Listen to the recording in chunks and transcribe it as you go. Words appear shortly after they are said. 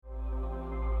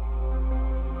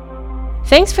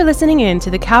Thanks for listening in to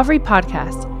the Calvary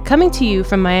Podcast, coming to you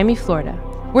from Miami, Florida.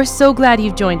 We're so glad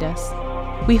you've joined us.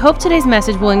 We hope today's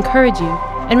message will encourage you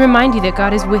and remind you that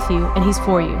God is with you and He's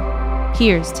for you.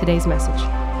 Here's today's message.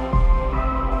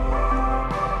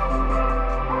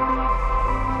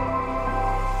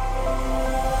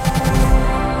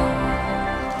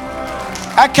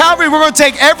 At Calvary, we're going to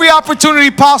take every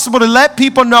opportunity possible to let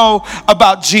people know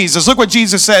about Jesus. Look what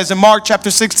Jesus says in Mark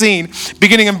chapter 16,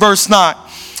 beginning in verse 9.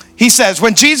 He says,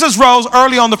 when Jesus rose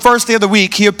early on the first day of the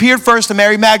week, he appeared first to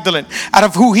Mary Magdalene, out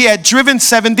of who he had driven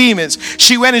 7 demons.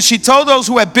 She went and she told those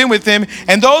who had been with him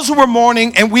and those who were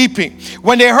mourning and weeping.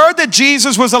 When they heard that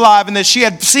Jesus was alive and that she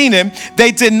had seen him,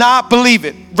 they did not believe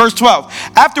it. Verse 12.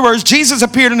 Afterwards, Jesus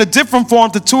appeared in a different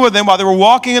form to 2 of them while they were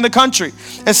walking in the country.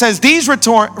 It says, these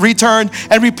returned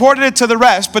and reported it to the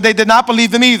rest, but they did not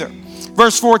believe them either.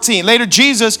 Verse 14. Later,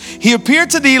 he appeared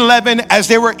to the 11 as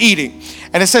they were eating.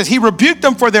 And it says, he rebuked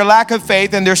them for their lack of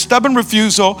faith and their stubborn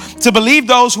refusal to believe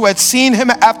those who had seen him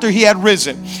after he had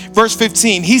risen. Verse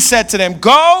 15, he said to them,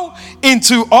 go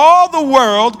into all the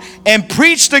world and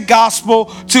preach the gospel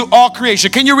to all creation.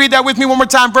 Can you read that with me one more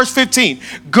time? Verse 15,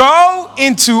 go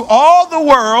into all the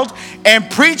world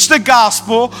and preach the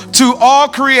gospel to all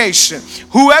creation.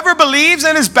 Whoever believes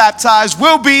and is baptized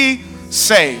will be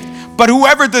saved, but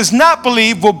whoever does not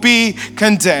believe will be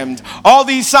condemned. All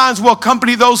these signs will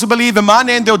accompany those who believe in my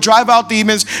name. They'll drive out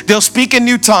demons. They'll speak in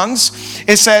new tongues.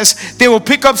 It says they will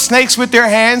pick up snakes with their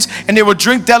hands and they will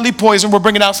drink deadly poison. We're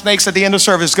bringing out snakes at the end of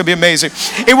service. It's going to be amazing.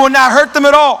 It will not hurt them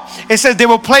at all. It says they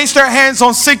will place their hands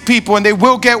on sick people and they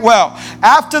will get well.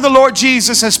 After the Lord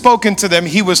Jesus has spoken to them,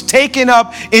 he was taken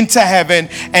up into heaven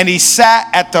and he sat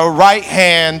at the right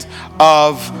hand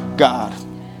of God.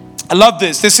 I love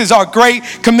this. This is our great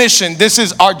commission. This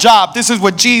is our job. This is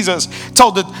what Jesus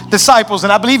told the disciples,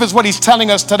 and I believe it's what he's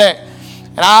telling us today.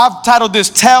 And I've titled this,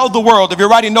 Tell the World. If you're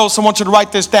writing notes, I want you to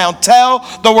write this down. Tell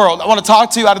the world. I want to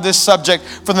talk to you out of this subject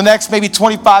for the next maybe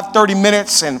 25, 30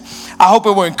 minutes, and I hope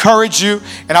it will encourage you.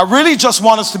 And I really just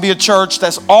want us to be a church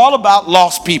that's all about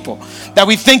lost people, that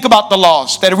we think about the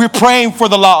lost, that we're praying for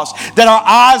the lost, that our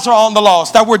eyes are on the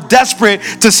lost, that we're desperate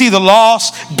to see the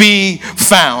lost be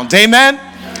found. Amen?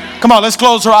 Come on, let's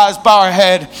close our eyes, bow our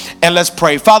head, and let's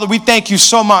pray. Father, we thank you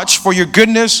so much for your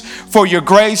goodness, for your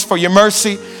grace, for your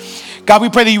mercy. God, we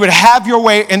pray that you would have your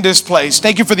way in this place.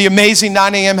 Thank you for the amazing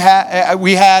 9 a.m.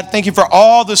 we had. Thank you for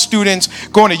all the students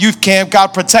going to youth camp.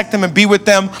 God, protect them and be with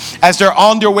them as they're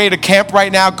on their way to camp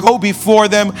right now. Go before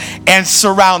them and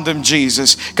surround them,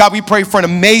 Jesus. God, we pray for an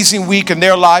amazing week in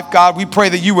their life. God, we pray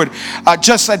that you would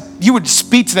you would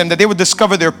speak to them, that they would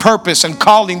discover their purpose and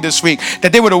calling this week,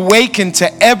 that they would awaken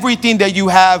to everything that you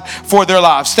have for their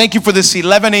lives. Thank you for this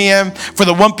 11 a.m., for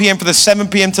the 1 p.m., for the 7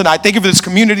 p.m. tonight. Thank you for this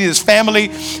community, this family.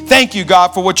 Thank you, God,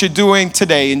 for what you're doing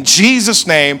today. In Jesus'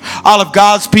 name, all of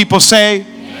God's people say,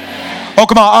 amen. Oh,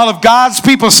 come on, all of God's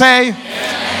people say,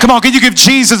 amen. Come on, can you give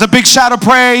Jesus a big shout of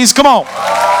praise? Come on.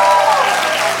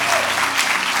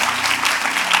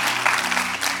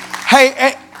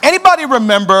 Hey, anybody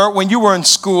remember when you were in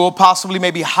school, possibly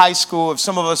maybe high school, if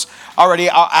some of us already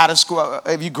are out of school,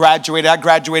 if you graduated, I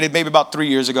graduated maybe about 3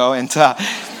 years ago. But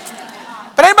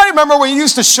anybody remember when you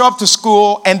used to show up to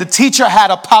school and the teacher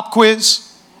had a pop quiz?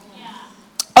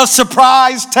 A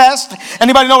surprise test?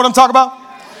 Anybody know what I'm talking about?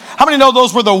 How many know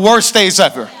those were the worst days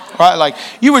ever? Right? Like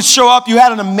you would show up, you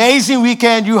had an amazing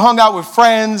weekend, you hung out with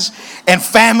friends and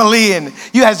family, and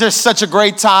you had just such a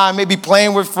great time, maybe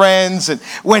playing with friends and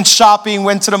went shopping,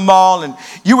 went to the mall, and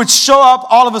you would show up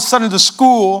all of a sudden to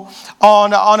school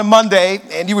on a Monday,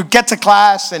 and you would get to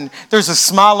class and there's a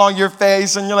smile on your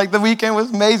face and you're like, the weekend was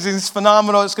amazing, it's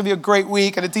phenomenal, it's gonna be a great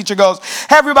week. And the teacher goes,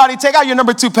 hey everybody, take out your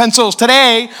number 2 pencils.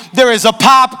 Today there is a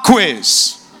pop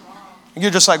quiz. And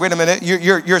you're just like, wait a minute,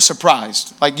 you're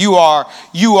surprised. Like you are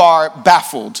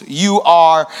baffled. You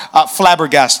are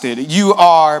flabbergasted. You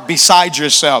are beside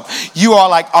yourself. You are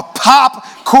like, a pop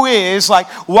quiz. Like,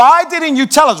 why didn't you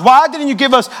tell us? Why didn't you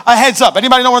give us a heads up?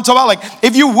 Anybody know what I'm talking about? Like,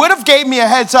 if you would have gave me a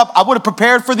heads up, I would have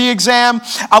prepared for the exam.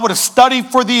 I would have studied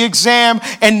for the exam.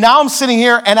 And now I'm sitting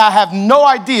here and I have no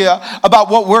idea about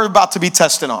what we're about to be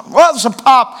tested on. Well, it's a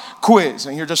pop quiz.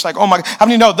 And you're just like, oh my God. How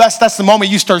many know that's the moment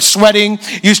you start sweating?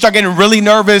 You start getting really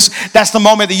nervous. That's the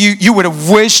moment that you would have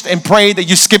wished and prayed that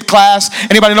you skipped class.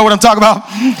 Anybody know what I'm talking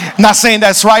about? Not saying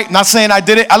that's right. Not saying I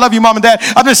did it. I love you, Mom and Dad.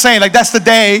 I'm just saying, like, that's the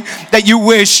day that you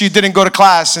wish you didn't go to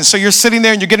class. And so you're sitting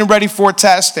there and you're getting ready for a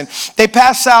test, and they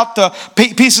pass out the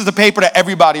pieces of paper to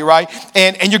everybody, right?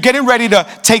 And you're getting ready to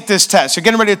take this test. You're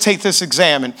getting ready to take this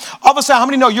exam. And all of a sudden, how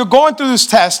many know you're going through this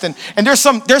test and there's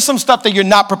some stuff that you're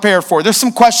not prepared for. There's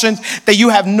some questions that you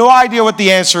have no idea what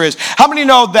the answer is. How many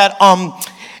know that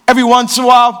every once in a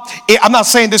while, I'm not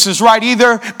saying this is right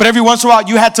either, but every once in a while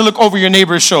you had to look over your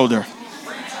neighbor's shoulder.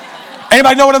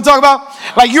 Anybody know what I'm talking about?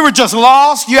 Like you were just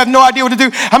lost. You have no idea what to do.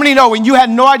 How many know when you had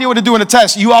no idea what to do in a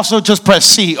test, you also just press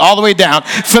C all the way down,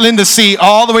 fill in the C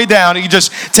all the way down, and you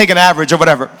just take an average or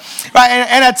whatever. Right?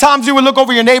 And at times you would look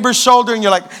over your neighbor's shoulder and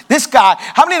you're like, this guy.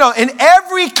 How many know in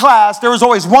every class there was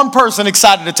always one person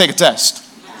excited to take a test?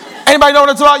 Anybody know what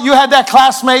it's about? You had that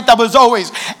classmate that was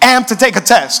always amped to take a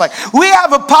test. Like, we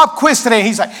have a pop quiz today. And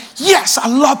he's like, yes, I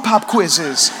love pop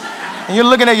quizzes. And you're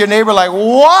looking at your neighbor like,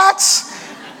 what?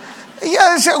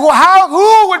 Yes, well,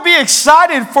 who would be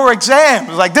excited for exams?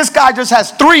 Like, this guy just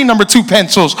has 3 number 2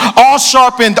 pencils all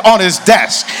sharpened on his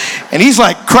desk. And he's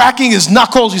like cracking his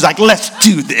knuckles. He's like, let's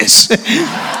do this.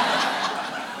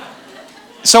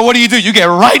 So what do? You get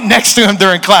right next to him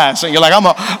during class. And you're like,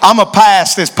 I'm a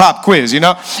pass this pop quiz, you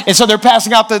know? And so they're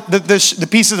passing out the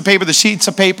pieces of paper, the sheets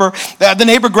of paper. The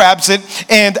neighbor grabs it.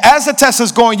 And as the test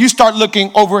is going, you start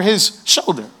looking over his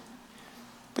shoulder.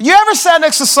 But you ever sat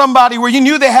next to somebody where you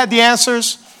knew they had the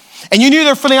answers and you knew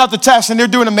they're filling out the test and they're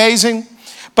doing amazing,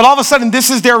 but all of a sudden this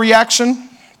is their reaction?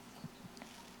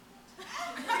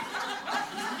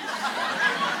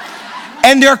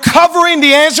 And they're covering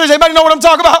the answers. Anybody know what I'm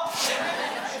talking about?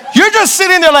 You're just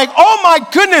sitting there like, oh my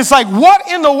goodness, like what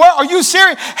in the world? Are you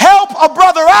serious? Help a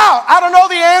brother out. I don't know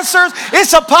the answers.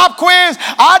 It's a pop quiz.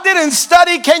 I didn't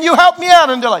study. Can you help me out?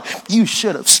 And they're like, you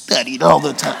should have studied all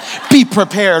the time. Be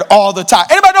prepared all the time.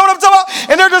 Anybody know what I'm talking about?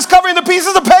 And they're just covering the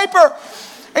pieces of paper.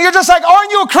 And you're just like,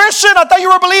 aren't you a Christian? I thought you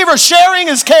were a believer. Sharing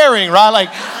is caring, right?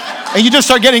 Like, and you just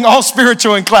start getting all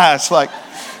spiritual in class. Like,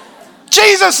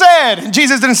 Jesus said, and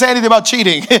Jesus didn't say anything about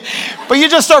cheating, but you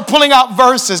just start pulling out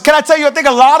verses. Can I tell you, I think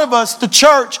a lot of us, the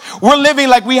church, we're living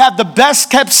like we have the best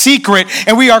kept secret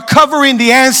and we are covering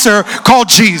the answer called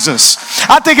Jesus.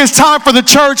 I think it's time for the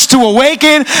church to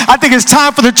awaken. I think it's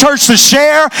time for the church to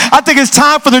share. I think it's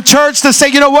time for the church to say,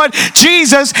 you know what?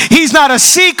 Jesus, he's not a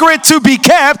secret to be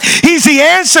kept. He's the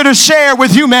answer to share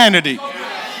with humanity.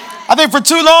 I think for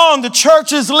too long, the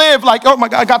churches live like, oh my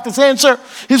God, I got this answer.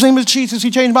 His name is Jesus.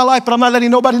 He changed my life, but I'm not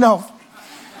letting nobody know.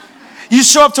 You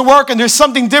show up to work and there's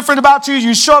something different about you.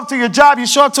 You show up to your job, you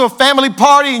show up to a family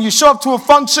party, and you show up to a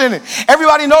function, and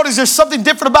everybody notices there's something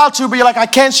different about you, but you're like, I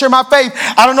can't share my faith.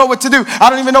 I don't know what to do. I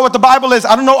don't even know what the Bible is.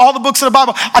 I don't know all the books of the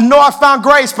Bible. I know I found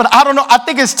grace, but I don't know. I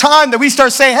think it's time that we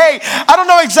start saying, hey, I don't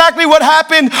know exactly what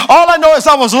happened. All I know is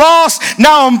I was lost.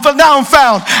 Now I'm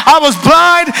found. I was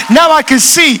blind. Now I can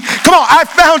see. Come on, I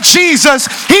found Jesus.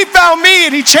 He found me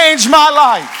and he changed my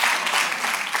life.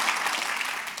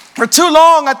 For too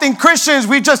long, I think Christians,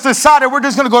 we just decided we're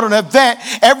just going to go to an event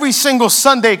every single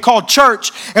Sunday called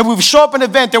church, and we show up at an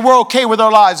event and we're okay with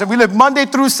our lives, and we live Monday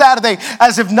through Saturday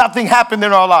as if nothing happened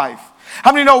in our life.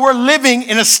 How many know we're living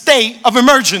in a state of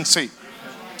emergency?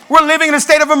 We're living in a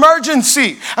state of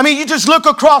emergency. I mean, you just look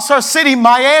across our city,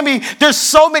 Miami, there's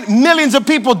so many millions of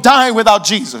people dying without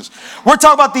Jesus. We're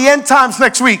talking about the end times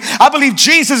next week. I believe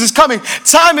Jesus is coming.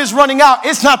 Time is running out.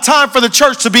 It's not time for the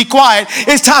church to be quiet.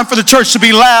 It's time for the church to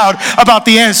be loud about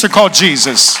the answer called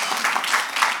Jesus.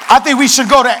 I think we should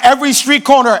go to every street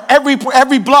corner, every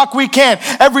block we can,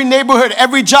 every neighborhood,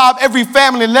 every job, every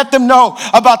family, and let them know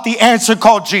about the answer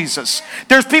called Jesus.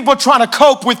 There's people trying to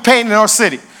cope with pain in our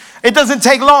city. It doesn't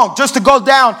take long just to go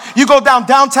down. You go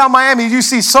downtown Miami, you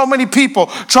see so many people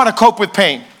trying to cope with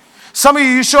pain. Some of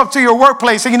you show up to your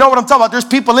workplace and you know what I'm talking about. There's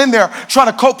people in there trying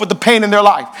to cope with the pain in their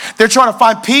life. They're trying to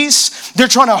find peace. They're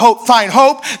trying to find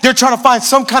hope. They're trying to find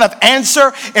some kind of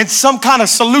answer and some kind of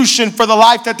solution for the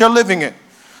life that they're living in.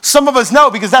 Some of us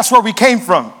know because that's where we came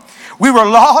from. We were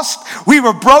lost. We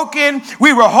were broken.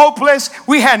 We were hopeless.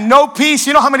 We had no peace.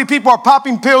 You know how many people are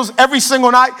popping pills every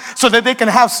single night so that they can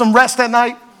have some rest at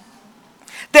night?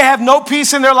 They have no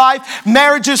peace in their life.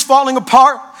 Marriages falling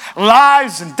apart.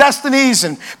 Lives and destinies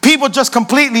and people just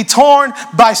completely torn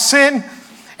by sin.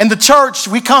 In the church,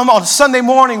 we come on Sunday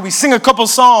morning, we sing a couple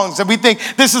songs and we think,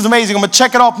 this is amazing. I'm going to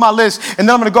check it off my list and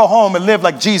then I'm going to go home and live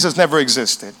like Jesus never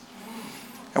existed.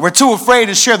 And we're too afraid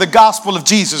to share the gospel of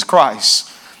Jesus Christ.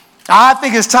 I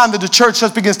think it's time that the church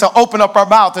just begins to open up our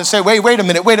mouth and say, wait a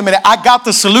minute. I got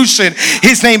the solution.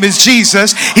 His name is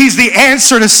Jesus. He's the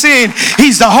answer to sin.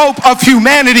 He's the hope of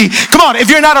humanity. Come on, if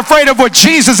you're not afraid of what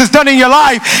Jesus has done in your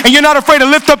life and you're not afraid to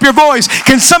lift up your voice,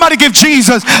 can somebody give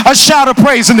Jesus a shout of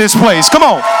praise in this place? Come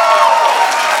on.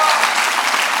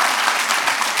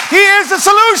 He is the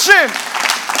solution.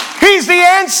 He's the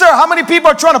answer. How many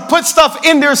people are trying to put stuff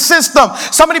in their system?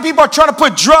 So many people are trying to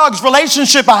put drugs,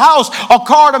 relationship, a house, a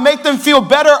car to make them feel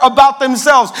better about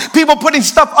themselves. People putting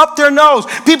stuff up their nose.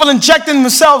 People injecting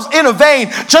themselves in a vein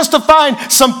just to find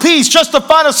some peace, just to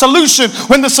find a solution,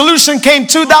 when the solution came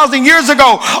 2,000 years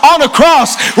ago on a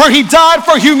cross where he died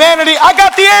for humanity. I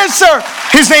got the answer.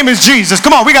 His name is Jesus.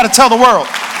 Come on, we got to tell the world.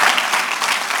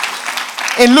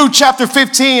 In Luke chapter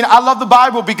 15, I love the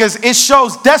Bible because it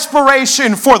shows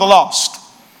desperation for the lost.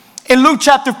 In Luke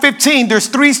chapter 15, there's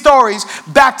 3 stories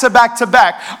back to back to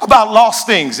back about lost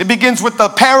things. It begins with the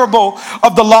parable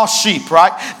of the lost sheep,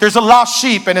 right? There's a lost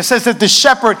sheep, and it says that the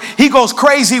shepherd, he goes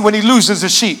crazy when he loses a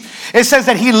sheep. It says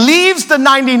that he leaves the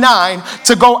 99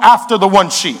 to go after the one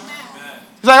sheep.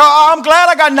 He's like, oh, I'm glad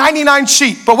I got 99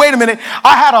 sheep, but wait a minute,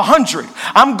 I had 100.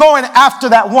 I'm going after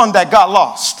that one that got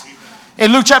lost.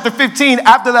 In Luke chapter 15,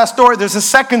 after that story, there's a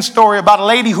second story about a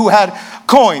lady who had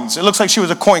coins. It looks like she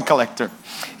was a coin collector.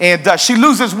 And she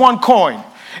loses one coin.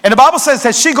 And the Bible says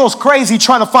that she goes crazy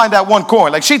trying to find that one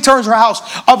coin. Like, she turns her house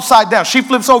upside down. She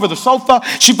flips over the sofa.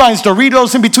 She finds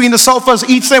Doritos in between the sofas,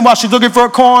 eats them while she's looking for a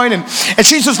coin. And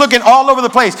she's just looking all over the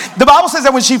place. The Bible says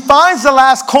that when she finds the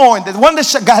last coin, the one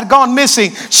that had gone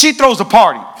missing, she throws a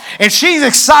party. And she's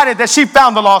excited that she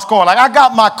found the lost coin. Like, I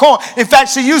got my coin. In fact,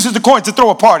 she uses the coin to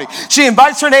throw a party. She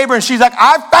invites her neighbor and she's like,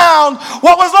 I found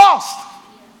what was lost.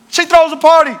 She throws a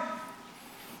party.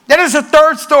 Then there's a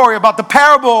third story about the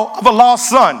parable of a lost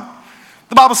son.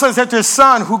 The Bible says that there's a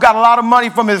son who got a lot of money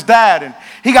from his dad, and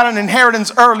he got an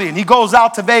inheritance early, and he goes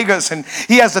out to Vegas, and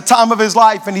he has the time of his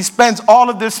life, and he spends all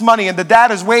of this money, and the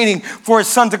dad is waiting for his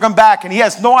son to come back, and he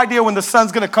has no idea when the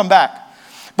son's going to come back.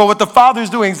 But what the father's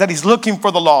doing is that he's looking for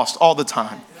the lost all the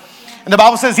time. And the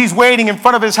Bible says he's waiting in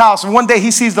front of his house, and one day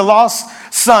he sees the lost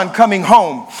son coming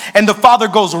home. And the father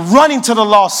goes running to the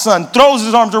lost son, throws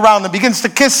his arms around him, begins to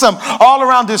kiss him all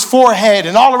around his forehead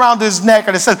and all around his neck.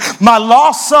 And it says, my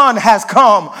lost son has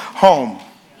come home.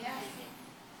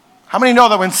 How many know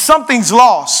that when something's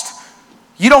lost,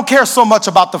 you don't care so much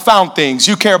about the found things,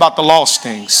 you care about the lost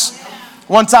things?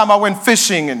 One time I went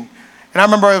fishing, and I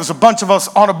remember it was a bunch of us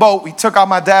on a boat. We took out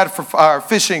my dad for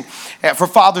fishing for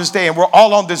Father's Day, and we're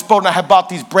all on this boat, and I had bought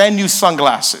these brand new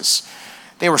sunglasses.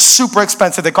 They were super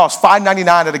expensive. They cost $5.99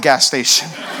 at a gas station.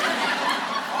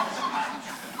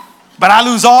 But I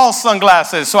lose all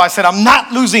sunglasses, so I said, I'm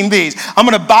not losing these. I'm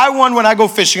going to buy one when I go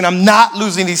fishing, and I'm not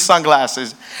losing these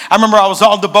sunglasses. I remember I was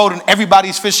on the boat, and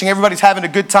everybody's fishing, everybody's having a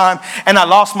good time, and I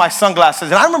lost my sunglasses.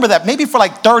 And I remember that maybe for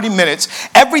like 30 minutes,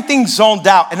 everything zoned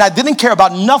out, and I didn't care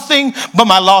about nothing but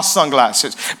my lost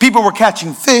sunglasses. People were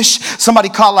catching fish. Somebody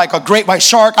caught like a great white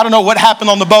shark. I don't know what happened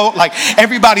on the boat. Like,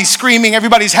 everybody's screaming,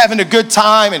 everybody's having a good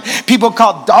time, and people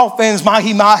caught dolphins,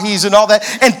 mahi-mahis, and all that.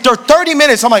 And for 30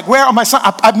 minutes, I'm like, where are my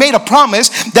sunglasses? I made a promise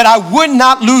that I would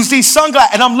not lose these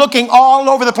sunglasses, and I'm looking all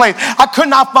over the place. I could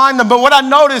not find them, but what I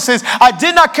noticed is I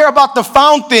did not care about the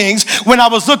found things when I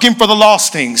was looking for the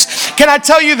lost things. Can I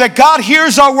tell you that God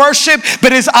hears our worship,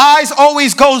 but his eyes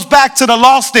always goes back to the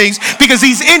lost things because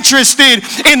he's interested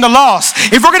in the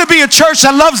lost. If we're going to be a church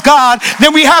that loves God,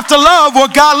 then we have to love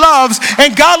what God loves,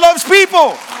 and God loves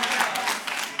people.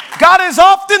 God is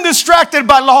often distracted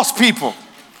by lost people,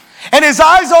 and his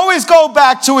eyes always go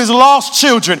back to his lost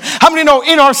children. How many know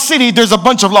in our city there's a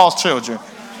bunch of lost children?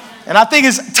 And I think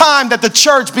it's time that the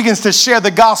church begins to share the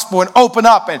gospel and open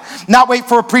up and not wait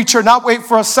for a preacher, not wait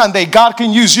for a Sunday. God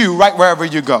can use you right wherever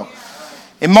you go.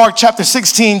 In Mark chapter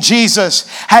 16, Jesus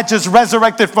had just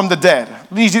resurrected from the dead.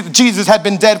 Jesus had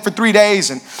been dead for 3 days,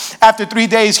 and after 3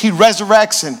 days, he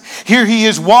resurrects, and here he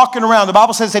is walking around. The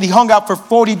Bible says that he hung out for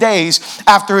 40 days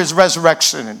after his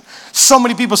resurrection, and so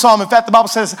many people saw him. In fact, the Bible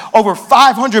says over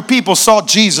 500 people saw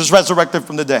Jesus resurrected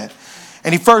from the dead.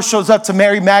 And he first shows up to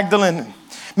Mary Magdalene.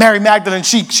 Mary Magdalene,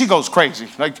 she goes crazy.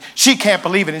 Like, she can't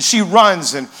believe it. And she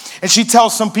runs and she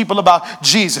tells some people about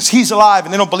Jesus. He's alive,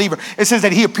 and they don't believe her. It says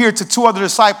that he appeared to 2 other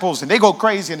disciples, and they go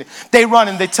crazy, and they run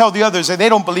and they tell the others, and they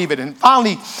don't believe it. And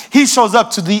finally, he shows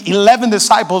up to the 11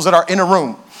 disciples that are in a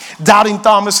room. Doubting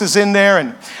Thomas is in there,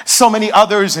 and so many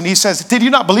others. And he says, did you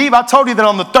not believe? I told you that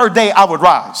on the 3rd day I would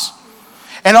rise.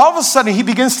 And all of a sudden, he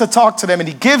begins to talk to them, and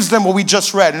he gives them what we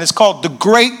just read, and it's called the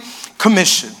Great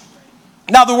Commission.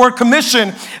 Now, the word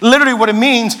commission, literally what it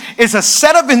means is a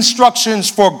set of instructions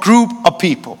for a group of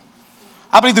people.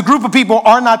 I believe the group of people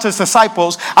are not just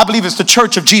disciples. I believe it's the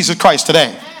church of Jesus Christ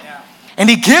today. And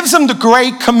he gives them the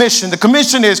Great Commission. The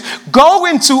commission is go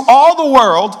into all the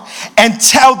world and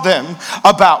tell them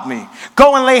about me.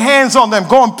 Go and lay hands on them.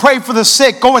 Go and pray for the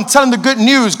sick. Go and tell them the good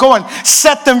news. Go and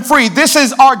set them free. This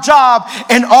is our job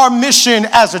and our mission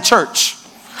as a church.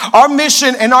 Our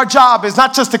mission and our job is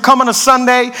not just to come on a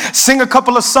Sunday, sing a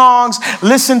couple of songs,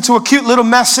 listen to a cute little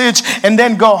message, and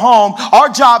then go home. Our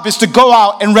job is to go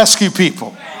out and rescue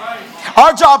people.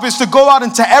 Our job is to go out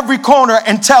into every corner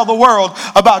and tell the world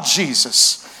about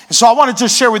Jesus. And so I want to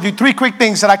just share with you 3 quick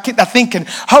things that I think can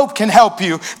help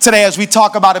you today as we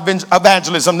talk about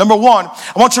evangelism. Number 1,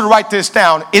 I want you to write this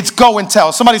down. It's go and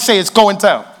tell. Somebody say it's go and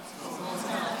tell.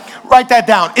 Write that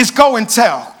down. It's go and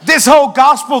tell. This whole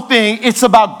gospel thing, it's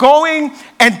about going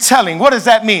and telling. What does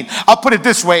that mean? I'll put it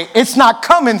this way. It's not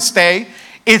come and stay.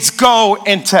 It's go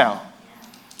and tell.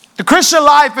 The Christian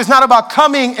life is not about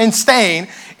coming and staying.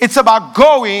 It's about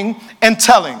going and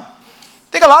telling.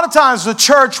 I think a lot of times the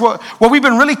church, what we've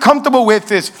been really comfortable with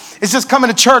is just coming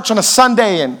to church on a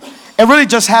Sunday and really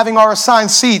just having our assigned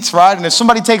seats, right? And if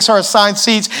somebody takes our assigned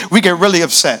seats, we get really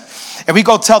upset. And we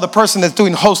go tell the person that's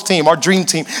doing host team, our dream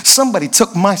team, somebody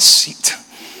took my seat.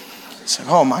 I said,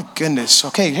 oh my goodness.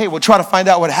 Okay, hey, we'll try to find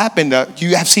out what happened.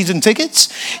 You have season tickets?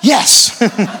 Yes.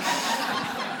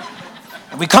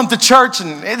 We come to church,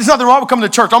 and there's nothing wrong with coming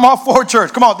to church. I'm all for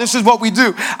church. Come on, this is what we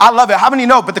do. I love it. How many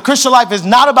know? But the Christian life is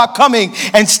not about coming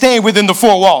and staying within the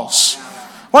 4 walls.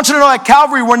 I want you to know at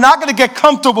Calvary, we're not going to get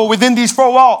comfortable within these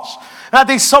 4 walls. And I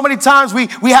think so many times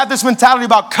we have this mentality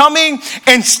about coming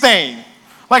and staying.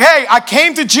 Like, hey, I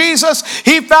came to Jesus.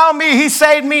 He found me. He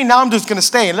saved me. Now I'm just going to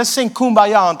stay. And let's sing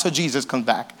Kumbaya until Jesus comes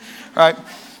back. All right?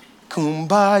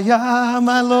 Kumbaya,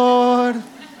 my Lord.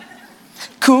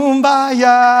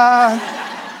 Kumbaya.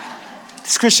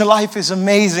 This Christian life is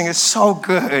amazing. It's so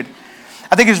good.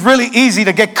 I think it's really easy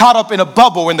to get caught up in a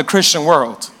bubble in the Christian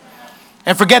world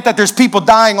and forget that there's people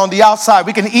dying on the outside.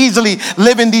 We can easily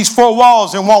live in these 4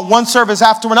 walls and want one service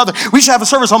after another. We should have a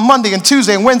service on Monday and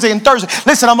Tuesday and Wednesday and Thursday.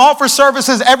 Listen, I'm all for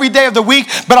services every day of the week,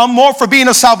 but I'm more for being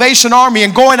a Salvation Army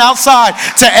and going outside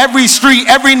to every street,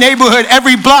 every neighborhood,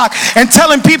 every block and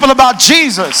telling people about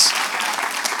Jesus.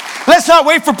 Let's not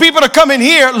wait for people to come in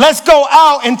here. Let's go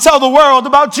out and tell the world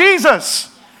about Jesus.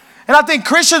 And I think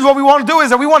Christians, what we want to do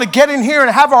is that we want to get in here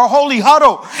and have our holy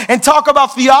huddle and talk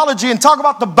about theology and talk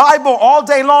about the Bible all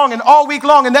day long and all week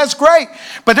long, and that's great.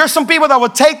 But there's some people that will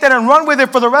take that and run with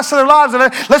it for the rest of their lives. And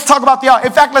let's talk about theology.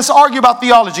 In fact, let's argue about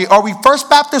theology. Are we First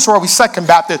Baptist or are we Second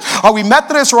Baptist? Are we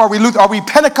Methodist or are we Lutheran? Are we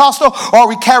Pentecostal or are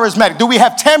we charismatic? Do we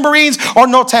have tambourines or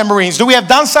no tambourines? Do we have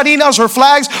danzarinas or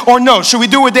flags or no? Should we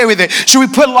do a day with it? Should we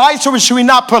put lights or should we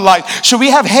not put lights? Should we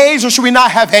have haze or should we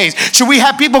not have haze? Should we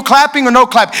have people clapping or no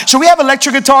clapping? Should we have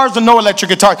electric guitars or no electric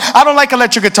guitars? I don't like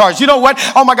electric guitars. You know what?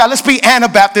 Oh my God, let's be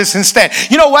Anabaptists instead.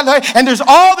 You know what? And there's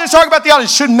all this talk about theology.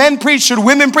 Should men preach? Should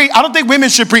women preach? I don't think women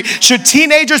should preach. Should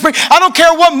teenagers preach? I don't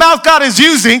care what mouth God is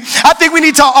using. I think we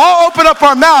need to all open up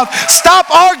our mouth,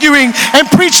 stop arguing, and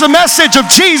preach the message of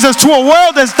Jesus to a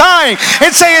world that's dying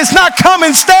and say it's not come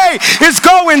and stay. It's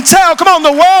go and tell. Come on,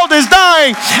 the world is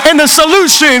dying and the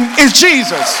solution is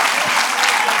Jesus.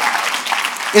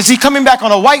 Is he coming back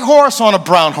on a white horse or on a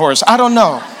brown horse? I don't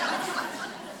know.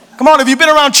 Come on, if you've been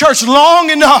around church long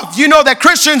enough, you know that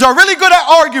Christians are really good at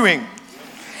arguing.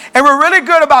 And we're really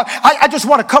good about, I just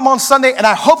want to come on Sunday and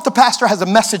I hope the pastor has a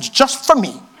message just for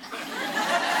me.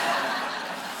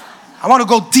 I want to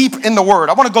go deep in the word.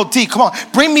 I want to go deep. Come on,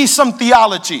 bring me some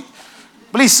theology.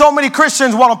 But so many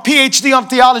Christians want a PhD on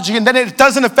theology and then it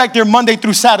doesn't affect their Monday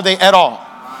through Saturday at all.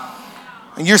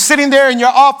 And you're sitting there in your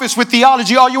office with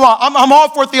theology all you want. I'm all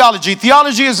for theology.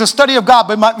 Theology is a study of God.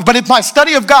 But if my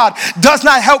study of God does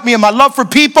not help me in my love for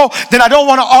people, then I don't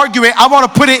want to argue it. I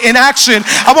want to put it in action.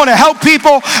 I want to help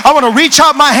people. I want to reach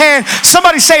out my hand.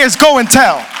 Somebody say it's go and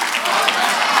tell.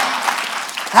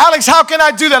 Alex, how can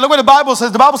I do that? Look what the Bible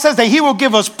says. The Bible says that he will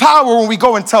give us power when we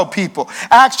go and tell people.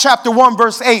 Acts chapter 1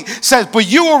 verse 8 says, but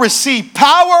you will receive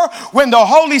power when the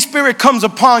Holy Spirit comes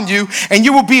upon you, and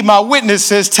you will be my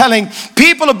witnesses, telling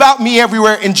people about me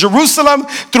everywhere in Jerusalem,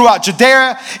 throughout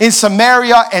Judea, in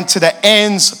Samaria, and to the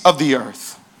ends of the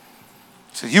earth.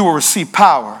 So you will receive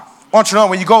power. I want you to know,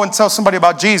 when you go and tell somebody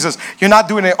about Jesus, you're not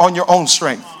doing it on your own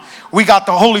strength. We got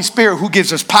the Holy Spirit who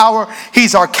gives us power.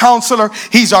 He's our counselor.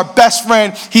 He's our best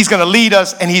friend. He's going to lead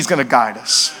us and he's going to guide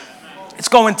us. Let's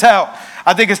go and tell.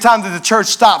 I think it's time that the church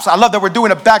stops. I love that we're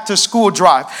doing a back to school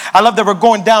drive. I love that we're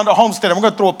going down to Homestead and we're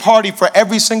going to throw a party for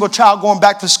every single child going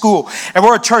back to school. And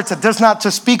we're a church that does not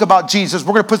just speak about Jesus.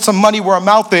 We're going to put some money where our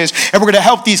mouth is and we're going to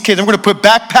help these kids. And we're going to put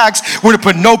backpacks. We're going to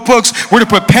put notebooks. We're going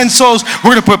to put pencils.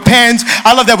 We're going to put pens.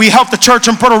 I love that we helped the church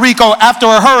in Puerto Rico after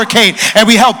a hurricane and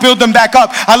we helped build them back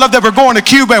up. I love that we're going to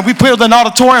Cuba and we built an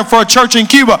auditorium for a church in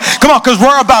Cuba. Come on, because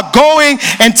we're about going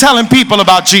and telling people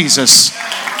about Jesus.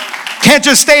 Can't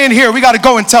just stay in here. We got to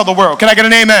go and tell the world. Can I get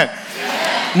an amen?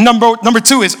 Amen. Number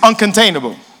 2 is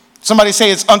uncontainable. Somebody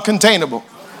say it's uncontainable.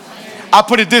 I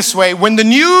put it this way. When the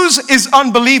news is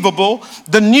unbelievable,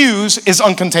 the news is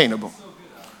uncontainable.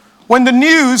 When the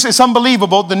news is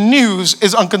unbelievable, the news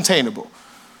is uncontainable.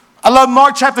 I love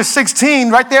Mark chapter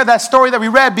 16, right there, that story that we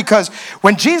read, because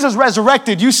when Jesus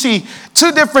resurrected, you see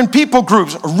two different people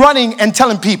groups running and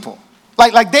telling people.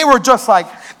 Like they were just like,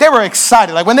 they were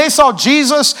excited. Like when they saw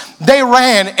Jesus, they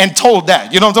ran and told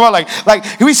that. You know what I'm talking about?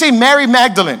 Like we see Mary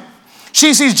Magdalene.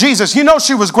 She sees Jesus. You know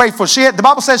she was grateful. The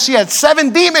Bible says she had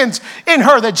 7 demons in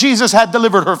her that Jesus had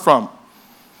delivered her from.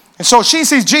 And so she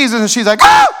sees Jesus and she's like,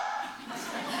 oh!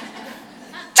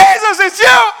 Jesus, it's you!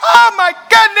 Oh my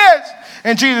goodness!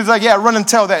 And Jesus is like, yeah, run and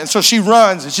tell that. And so she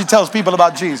runs and she tells people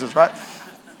about Jesus, right?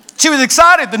 She was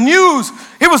excited. The news,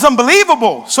 it was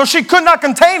unbelievable. So she could not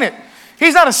contain it.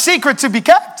 He's not a secret to be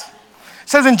kept. It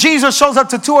says, and Jesus shows up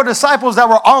to 2 of the disciples that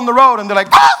were on the road and they're like,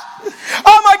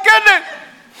 oh my goodness!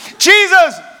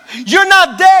 Jesus, you're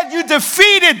not dead. You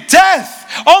defeated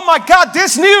death. Oh my God,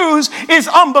 this news is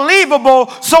unbelievable.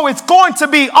 So it's going to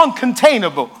be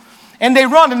uncontainable. And they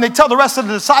run and they tell the rest of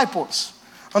the disciples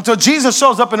until Jesus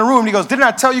shows up in the room. He goes, didn't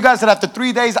I tell you guys that after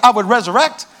 3 days I would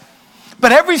resurrect?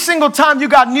 But every single time you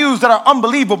got news that are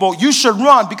unbelievable, you should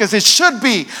run because it should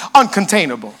be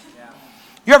uncontainable. Yeah.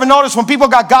 You ever notice when people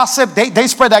got gossip, they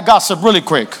spread that gossip really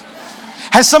quick.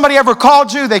 Has somebody ever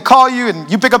called you? They call you and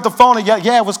you pick up the phone and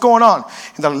yeah, what's going on?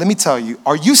 And they're like, let me tell you,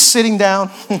 are you sitting down?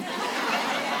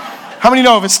 How many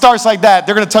know if it starts like that,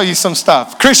 they're going to tell you some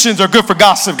stuff? Christians are good for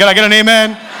gossip. Can I get an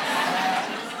amen?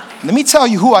 Let me tell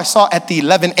you who I saw at the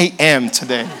 11 a.m.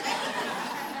 today.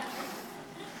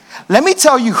 Let me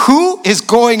tell you who is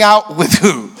going out with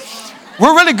who.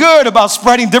 We're really good about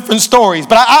spreading different stories,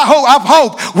 but I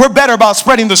hope we're better about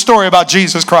spreading the story about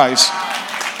Jesus Christ.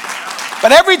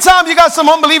 But every time you got some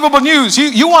unbelievable news,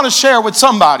 you want to share with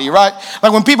somebody, right?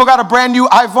 Like when people got a brand new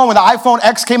iPhone, when the iPhone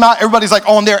X came out, everybody's like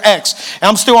on their X. And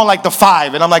I'm still on like the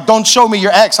 5. And I'm like, don't show me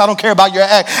your X. I don't care about your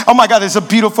X. Oh my God, it's a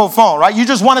beautiful phone, right? You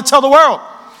just want to tell the world.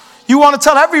 You want to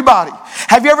tell everybody.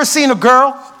 Have you ever seen a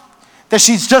girl that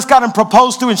she's just gotten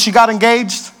proposed to and she got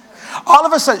engaged? All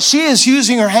of a sudden, she is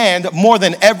using her hand more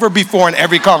than ever before in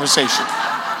every conversation.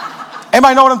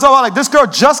 Anybody know what I'm talking about? Like this girl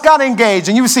just got engaged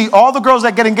and you see all the girls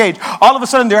that get engaged, all of a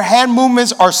sudden their hand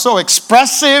movements are so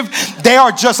expressive. They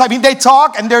are just, they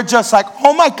talk and they're just like,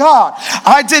 oh my God,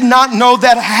 I did not know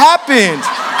that happened.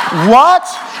 What?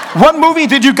 What movie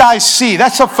did you guys see?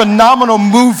 That's a phenomenal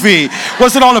movie.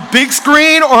 Was it on a big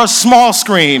screen or a small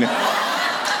screen?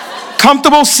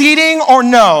 Comfortable seating or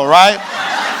no, right?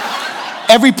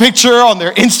 Every picture on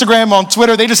their Instagram, on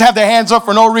Twitter, they just have their hands up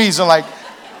for no reason. Like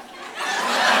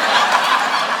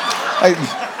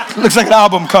looks like an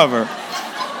album cover.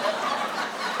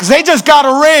 Because they just got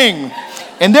a ring.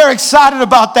 And they're excited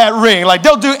about that ring. Like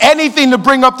they'll do anything to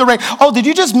bring up the ring. Oh, did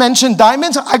you just mention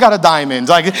diamonds? I got a diamond.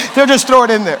 Like they'll just throw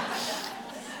it in there.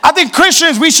 I think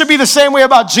Christians, we should be the same way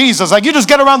about Jesus. Like you just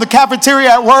get around the cafeteria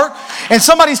at work and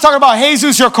somebody's talking about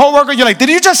Jesus, your coworker. You're like, did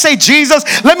you just say Jesus?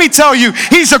 Let me tell you,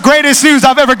 he's the greatest news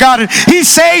I've ever gotten. He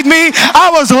saved me. I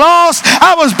was lost.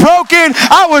 I was broken.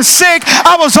 I was sick.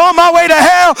 I was on my way to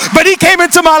hell, but he came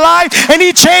into my life and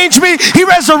he changed me. He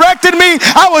resurrected me.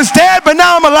 I was dead, but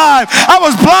now I'm alive. I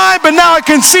was blind, but now I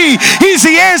can see. He's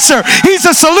the answer. He's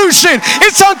the solution.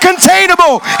 It's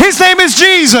uncontainable. His name is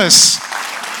Jesus.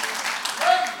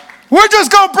 We're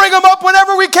just going to bring them up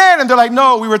whenever we can. And they're like,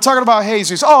 no, we were talking about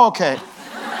Jesus. Oh, okay.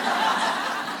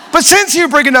 But since you're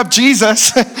bringing up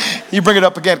Jesus, you bring it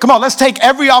up again. Come on, let's take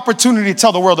every opportunity to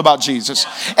tell the world about Jesus.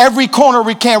 Every corner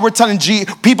we can, we're telling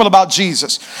people about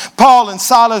Jesus. Paul and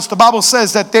Silas, the Bible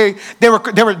says that they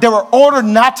were ordered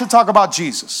not to talk about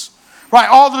Jesus. Right,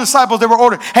 all the disciples, they were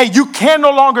ordered, hey, you can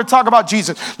no longer talk about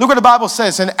Jesus. Look what the Bible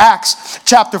says in Acts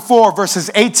chapter 4, verses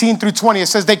 18 through 20. It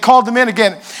says, they called them in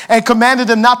again and commanded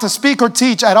them not to speak or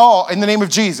teach at all in the name of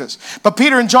Jesus. But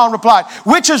Peter and John replied,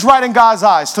 which is right in God's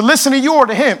eyes, to listen to you or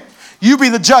to him? You be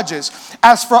the judges.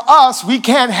 As for us, we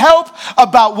can't help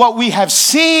about what we have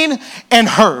seen and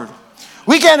heard.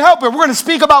 We can't help it. We're going to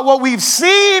speak about what we've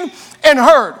seen and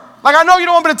heard. Like, I know you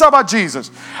don't want me to talk about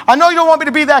Jesus. I know you don't want me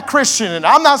to be that Christian. And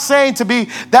I'm not saying to be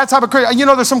that type of Christian. You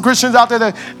know, there's some Christians out there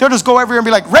that they'll just go everywhere and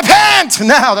be like, repent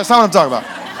now. That's not what I'm talking about.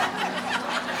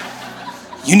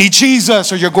 You need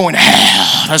Jesus or you're going to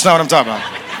hell. That's not what I'm talking about.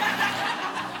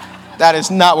 That is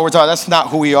not what we're talking about. That's not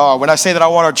who we are. When I say that I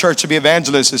want our church to be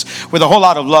evangelists, it's with a whole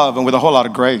lot of love and with a whole lot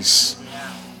of grace.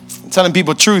 I'm telling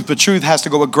people truth, but truth has to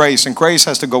go with grace, and grace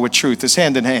has to go with truth. It's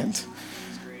hand in hand.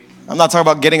 I'm not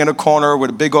talking about getting in a corner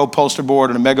with a big old poster board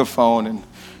and a megaphone and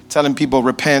telling people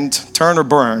repent, turn or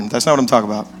burn. That's not what I'm talking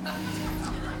about.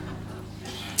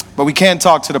 But we can't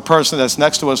talk to the person that's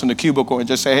next to us in the cubicle and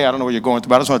just say, hey, I don't know what you're going through,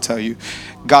 but I just want to tell you,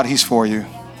 God, he's for you.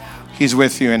 He's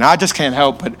with you. And I just can't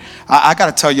help but I got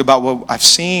to tell you about what I've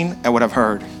seen and what I've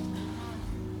heard.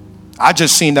 I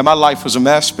just seen that my life was a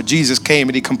mess, but Jesus came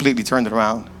and he completely turned it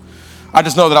around. I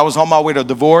just know that I was on my way to a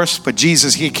divorce, but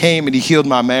Jesus, he came and he healed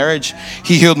my marriage.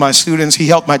 He healed my students. He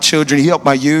helped my children. He helped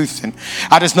my youth. And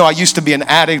I just know I used to be an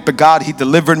addict, but God, he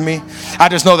delivered me. I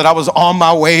just know that I was on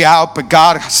my way out, but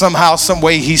God, somehow, some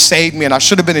way, he saved me. And I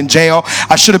should have been in jail.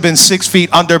 I should have been 6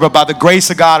 feet under, but by the grace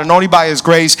of God and only by his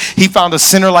grace, he found a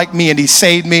sinner like me and he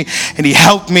saved me and he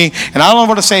helped me. And all I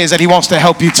want to say is that he wants to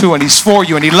help you too, and he's for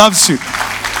you and he loves you.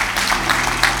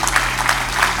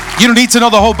 You don't need to know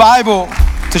the whole Bible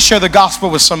to share the gospel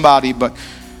with somebody, but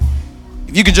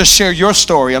if you can just share your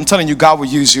story, I'm telling you, God will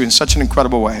use you in such an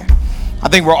incredible way. I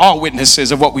think we're all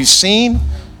witnesses of what we've seen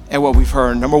and what we've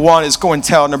heard. Number one is go and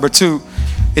tell. Number two,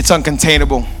 it's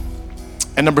uncontainable.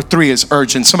 And number three is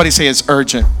urgent. Somebody say it's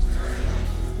urgent.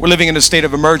 We're living in a state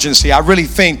of emergency. I really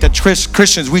think that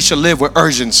Christians, we should live with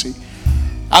urgency.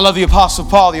 I love the Apostle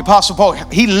Paul. The Apostle Paul,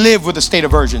 he lived with a state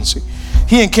of urgency.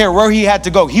 He didn't care where he had to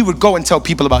go. He would go and tell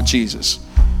people about Jesus.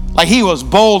 Like, he was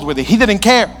bold with it. He didn't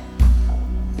care.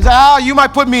 He said, you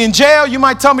might put me in jail. You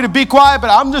might tell me to be quiet, but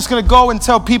I'm just going to go and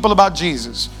tell people about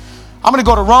Jesus. I'm going to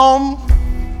go to Rome.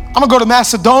 I'm going to go to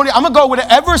Macedonia. I'm going to go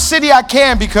whatever city I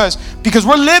can because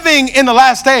we're living in the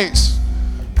last days.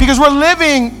 Because we're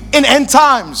living in end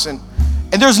times. And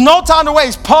there's no time to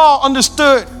waste. Paul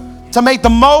understood to make the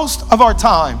most of our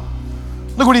time.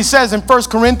 Look what he says in 1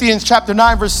 Corinthians chapter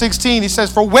 9, verse 16. He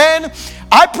says, for when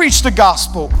I preach the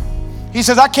gospel, he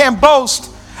says, I can't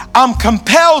boast. I'm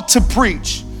compelled to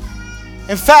preach.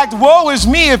 In fact, woe is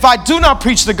me if I do not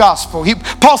preach the gospel.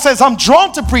 Paul says, I'm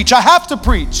drawn to preach. I have to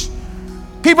preach.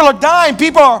 People are dying.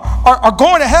 People are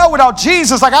going to hell without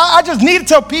Jesus. Like, I just need to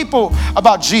tell people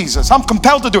about Jesus. I'm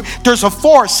compelled to do it. There's a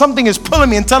force. Something is pulling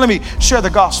me and telling me, share the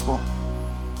gospel.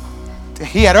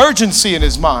 He had urgency in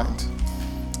his mind.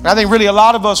 And I think really a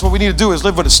lot of us, what we need to do is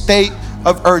live with a state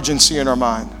of urgency in our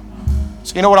mind.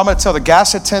 So you know what? I'm going to tell the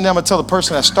gas attendant. I'm going to tell the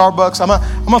person at Starbucks.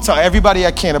 I'm going to tell everybody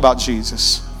I can about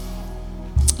Jesus.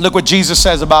 Look what Jesus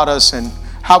says about us and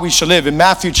how we should live. In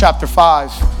Matthew chapter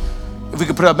 5, if we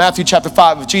could put up Matthew chapter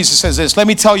 5, Jesus says this, let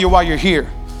me tell you why you're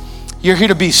here. You're here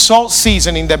to be salt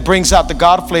seasoning that brings out the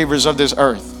God flavors of this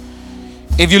earth.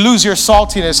 If you lose your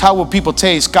saltiness, how will people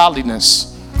taste godliness?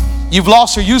 You've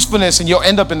lost your usefulness and you'll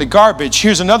end up in the garbage.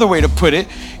 Here's another way to put it.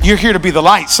 You're here to be the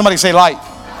light. Somebody say light.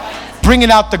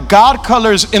 Bringing out the God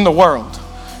colors in the world.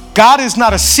 God is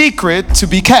not a secret to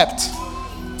be kept.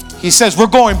 He says we're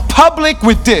going public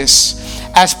with this,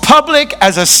 as public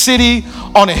as a city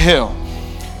on a hill.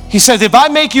 He says, if I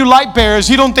make you light bearers,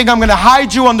 you don't think I'm going to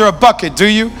hide you under a bucket, do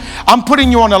you? I'm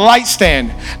putting you on a light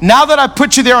stand. Now that I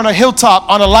put you there on a hilltop,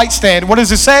 on a light stand, what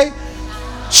does it say?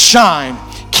 Shine.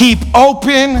 Keep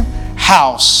open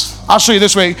house. I'll show you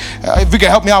this way. If you can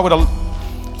help me out with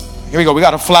here we go. We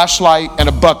got a flashlight and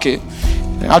a bucket.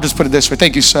 I'll just put it this way.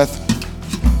 Thank you, Seth.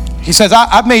 He says,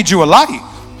 I made you a light.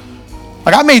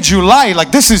 Like, I made you light.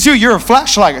 Like, this is you. You're a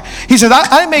flashlight. He says,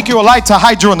 I didn't make you a light to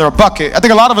hide you under a bucket. I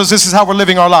think a lot of us, this is how we're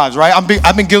living our lives, right?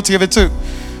 I've been guilty of it too.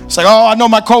 It's like, I know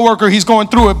my coworker, he's going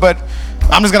through it, but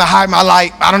I'm just going to hide my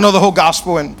light. I don't know the whole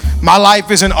gospel, and my life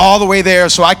isn't all the way there,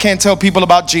 so I can't tell people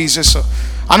about Jesus. So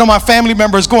I know my family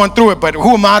member is going through it, but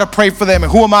who am I to pray for them?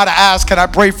 And who am I to ask, can I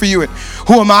pray for you? And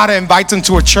who am I to invite them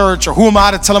to a church? Or who am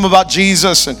I to tell them about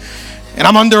Jesus? And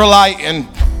I'm under a light, and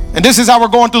this is how we're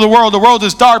going through the world. The world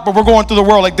is dark, but we're going through the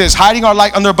world like this, hiding our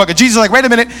light under a bucket. Jesus is like, wait a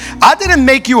minute. I didn't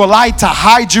make you a light to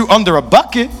hide you under a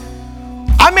bucket.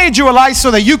 I made you a light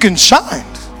so that you can shine.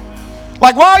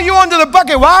 Like, why are you under the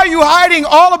bucket? Why are you hiding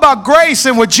all about grace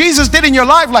and what Jesus did in your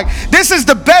life? Like, this is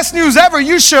the best news ever.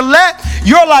 You should let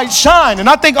your light shine. And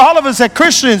I think all of us as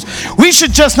Christians, we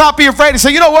should just not be afraid to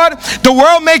say, you know what? The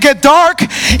world may get dark.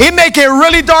 It may get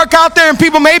really dark out there and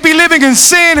people may be living in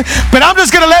sin, but I'm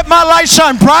just going to let my light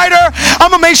shine brighter.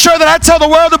 I'm going to make sure that I tell the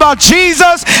world about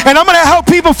Jesus, and I'm going to help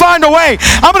people find a way.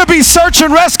 I'm going to be search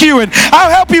and rescue, and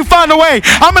I'll help you find a way.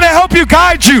 I'm going to help you,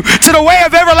 guide you to the way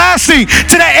of everlasting,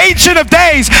 to the ancient of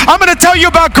days. I'm going to tell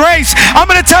you about grace. I'm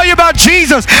going to tell you about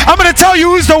Jesus. I'm going to tell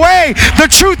you who's the way,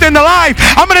 the truth, and the life.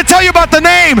 I'm going to tell you about the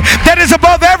name that is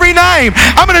above every name.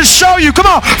 I'm going to show you. Come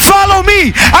on, follow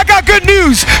me. I got good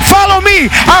news. Follow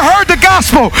me. I heard the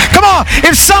gospel. Come on,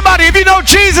 if you know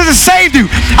Jesus has saved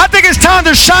you, I think it's time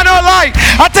to shine our light.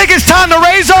 I think it's time to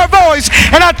raise our voice,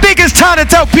 and I think it's time to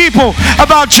tell people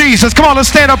about Jesus. Come on, let's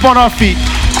stand up on our feet.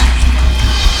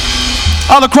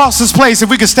 All across this place, if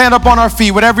we could stand up on our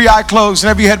feet with every eye closed and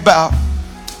every head bowed.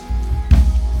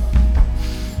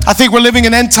 I think we're living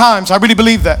in end times. I really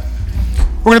believe that.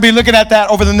 We're going to be looking at that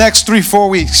over the next 3-4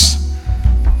 weeks.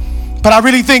 But I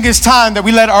really think it's time that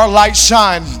we let our light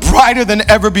shine brighter than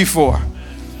ever before.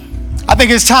 I think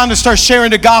it's time to start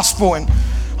sharing the gospel. And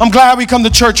I'm glad we come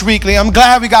to church weekly. I'm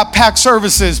glad we got packed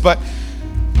services. But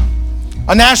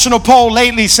a national poll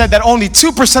lately said that only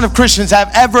 2% of Christians have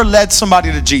ever led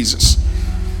somebody to Jesus.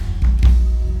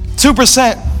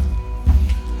 2%.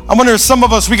 I wonder if some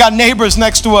of us, we got neighbors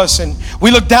next to us and we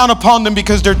look down upon them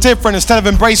because they're different instead of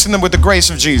embracing them with the grace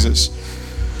of Jesus.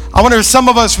 I wonder if some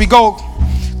of us, we go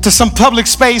to some public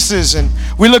spaces and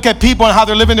we look at people and how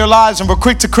they're living their lives and we're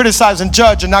quick to criticize and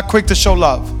judge and not quick to show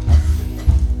love.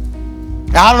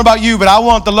 Now, I don't know about you, but I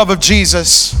want the love of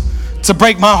Jesus to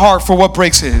break my heart for what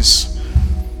breaks his.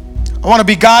 I want to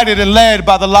be guided and led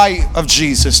by the light of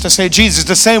Jesus, to say, Jesus,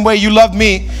 the same way you loved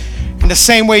me and the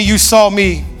same way you saw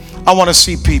me, I want to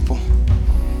see people.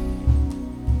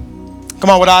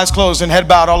 Come on, with eyes closed and head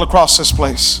bowed all across this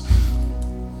place.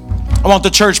 I want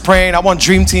the church praying. I want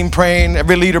Dream Team praying.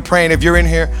 Every leader praying. If you're in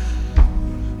here,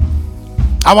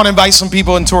 I want to invite some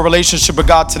people into a relationship with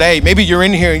God today. Maybe you're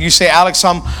in here and you say, Alex,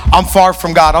 I'm far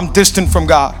from God. I'm distant from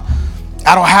God.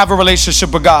 I don't have a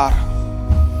relationship with God.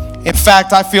 In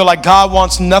fact, I feel like God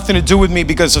wants nothing to do with me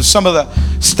because of some of the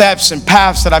steps and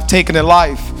paths that I've taken in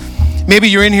life. Maybe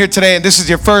you're in here today and this is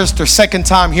your first or second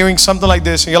time hearing something like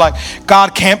this and you're like,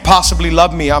 God can't possibly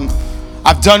love me.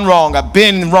 I've done wrong. I've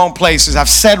been in wrong places. I've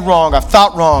said wrong. I've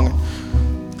thought wrong.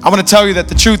 I want to tell you that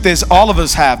the truth is all of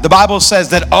us have. The Bible says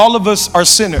that all of us are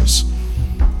sinners.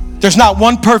 There's not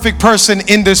one perfect person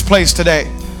in this place today.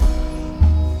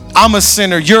 I'm a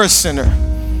sinner. You're a sinner.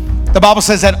 The Bible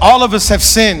says that all of us have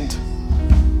sinned.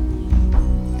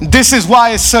 And this is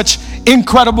why it's such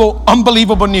incredible,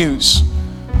 unbelievable news.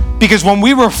 Because when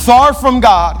we were far from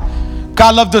God,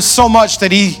 God loved us so much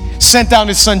that he sent down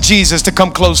his son Jesus to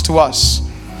come close to us.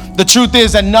 The truth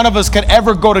is that none of us could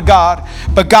ever go to God,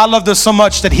 but God loved us so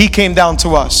much that he came down to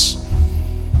us.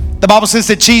 The Bible says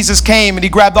that Jesus came and he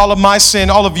grabbed all of my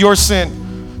sin, all of your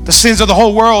sin, the sins of the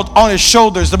whole world on his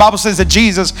shoulders. The Bible says that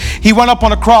Jesus, he went up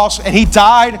on a cross and he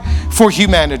died for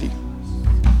humanity.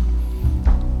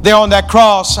 There on that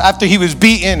cross, after he was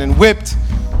beaten and whipped,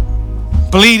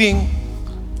 bleeding,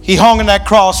 he hung on that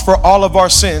cross for all of our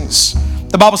sins.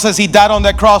 The Bible says he died on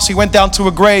that cross. He went down to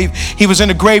a grave. He was in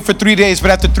a grave for 3 days,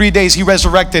 but after 3 days, he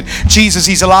resurrected. Jesus,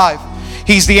 he's alive.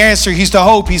 He's the answer. He's the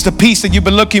hope. He's the peace that you've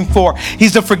been looking for.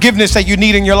 He's the forgiveness that you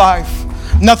need in your life.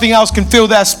 Nothing else can fill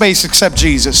that space except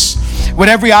Jesus. With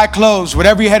every eye closed, with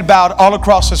every head bowed all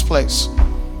across this place.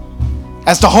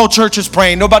 As the whole church is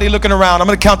praying, nobody looking around. I'm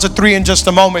going to count to 3 in just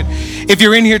a moment. If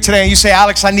you're in here today and you say,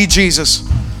 Alex, I need Jesus.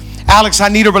 Alex, I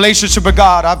need a relationship with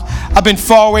God. I've been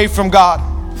far away from God.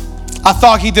 I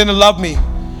thought he didn't love me.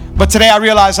 But today I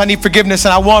realize I need forgiveness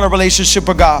and I want a relationship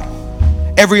with God.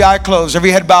 Every eye closed,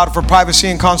 every head bowed for privacy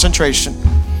and concentration.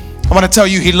 I want to tell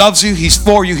you, he loves you. He's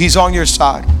for you. He's on your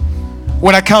side.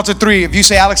 When I count to 3, if you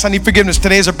say, Alex, I need forgiveness,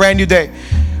 today is a brand new day.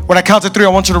 When I count to 3, I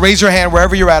want you to raise your hand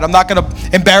wherever you're at. I'm not going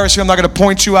to embarrass you. I'm not going to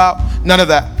point you out. None of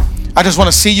that. I just want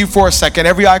to see you for a second.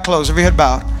 Every eye closed, every head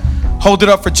bowed. Hold it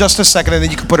up for just a second and then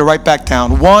you can put it right back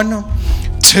down. 1,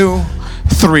 2,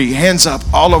 3. Hands up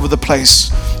all over the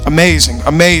place. Amazing,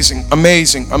 amazing,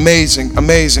 amazing, amazing,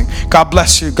 amazing. God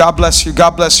bless you. God bless you.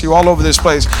 God bless you all over this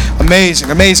place. Amazing,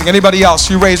 amazing. Anybody else?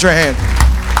 You raise your hand.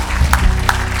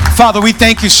 Father, we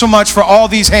thank you so much for all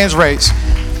these hands raised.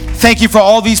 Thank you for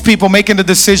all these people making the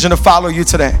decision to follow you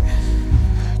today.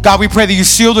 God, we pray that you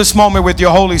seal this moment with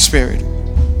your Holy Spirit.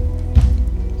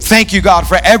 Thank you, God,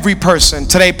 for every person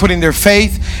today putting their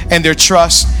faith and their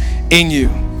trust in you.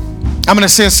 I'm going to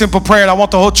say a simple prayer, and I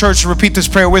want the whole church to repeat this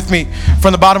prayer with me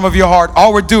from the bottom of your heart.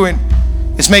 All we're doing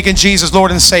is making Jesus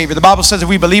Lord and Savior. The Bible says if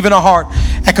we believe in our heart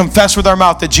and confess with our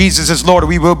mouth that Jesus is Lord,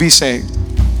 we will be saved.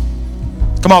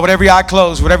 Come on, with every eye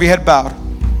closed, with every head bowed.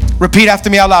 Repeat after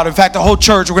me out loud. In fact, the whole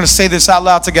church, we're going to say this out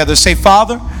loud together. Say,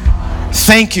 Father,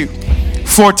 thank you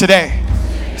for today.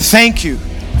 Thank you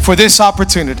for this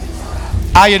opportunity.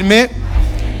 I admit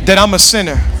that I'm a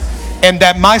sinner and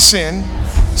that my sin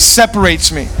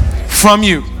separates me from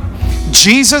you.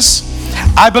 Jesus,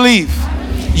 I believe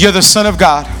you're the Son of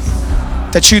God,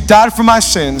 that you died for my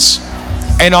sins,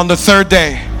 and on the 3rd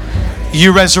day,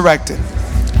 you resurrected.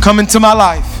 Come into my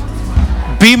life,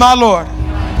 be my Lord,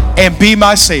 and be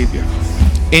my Savior.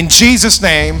 In Jesus'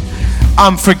 name,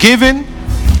 I'm forgiven,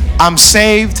 I'm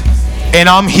saved, and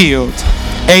I'm healed.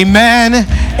 Amen,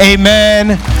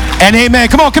 amen, and amen.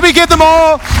 Come on, can we give them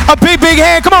all a big, big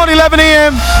hand? Come on, 11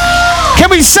 a.m. Can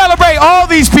we celebrate all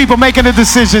these people making a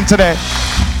decision today?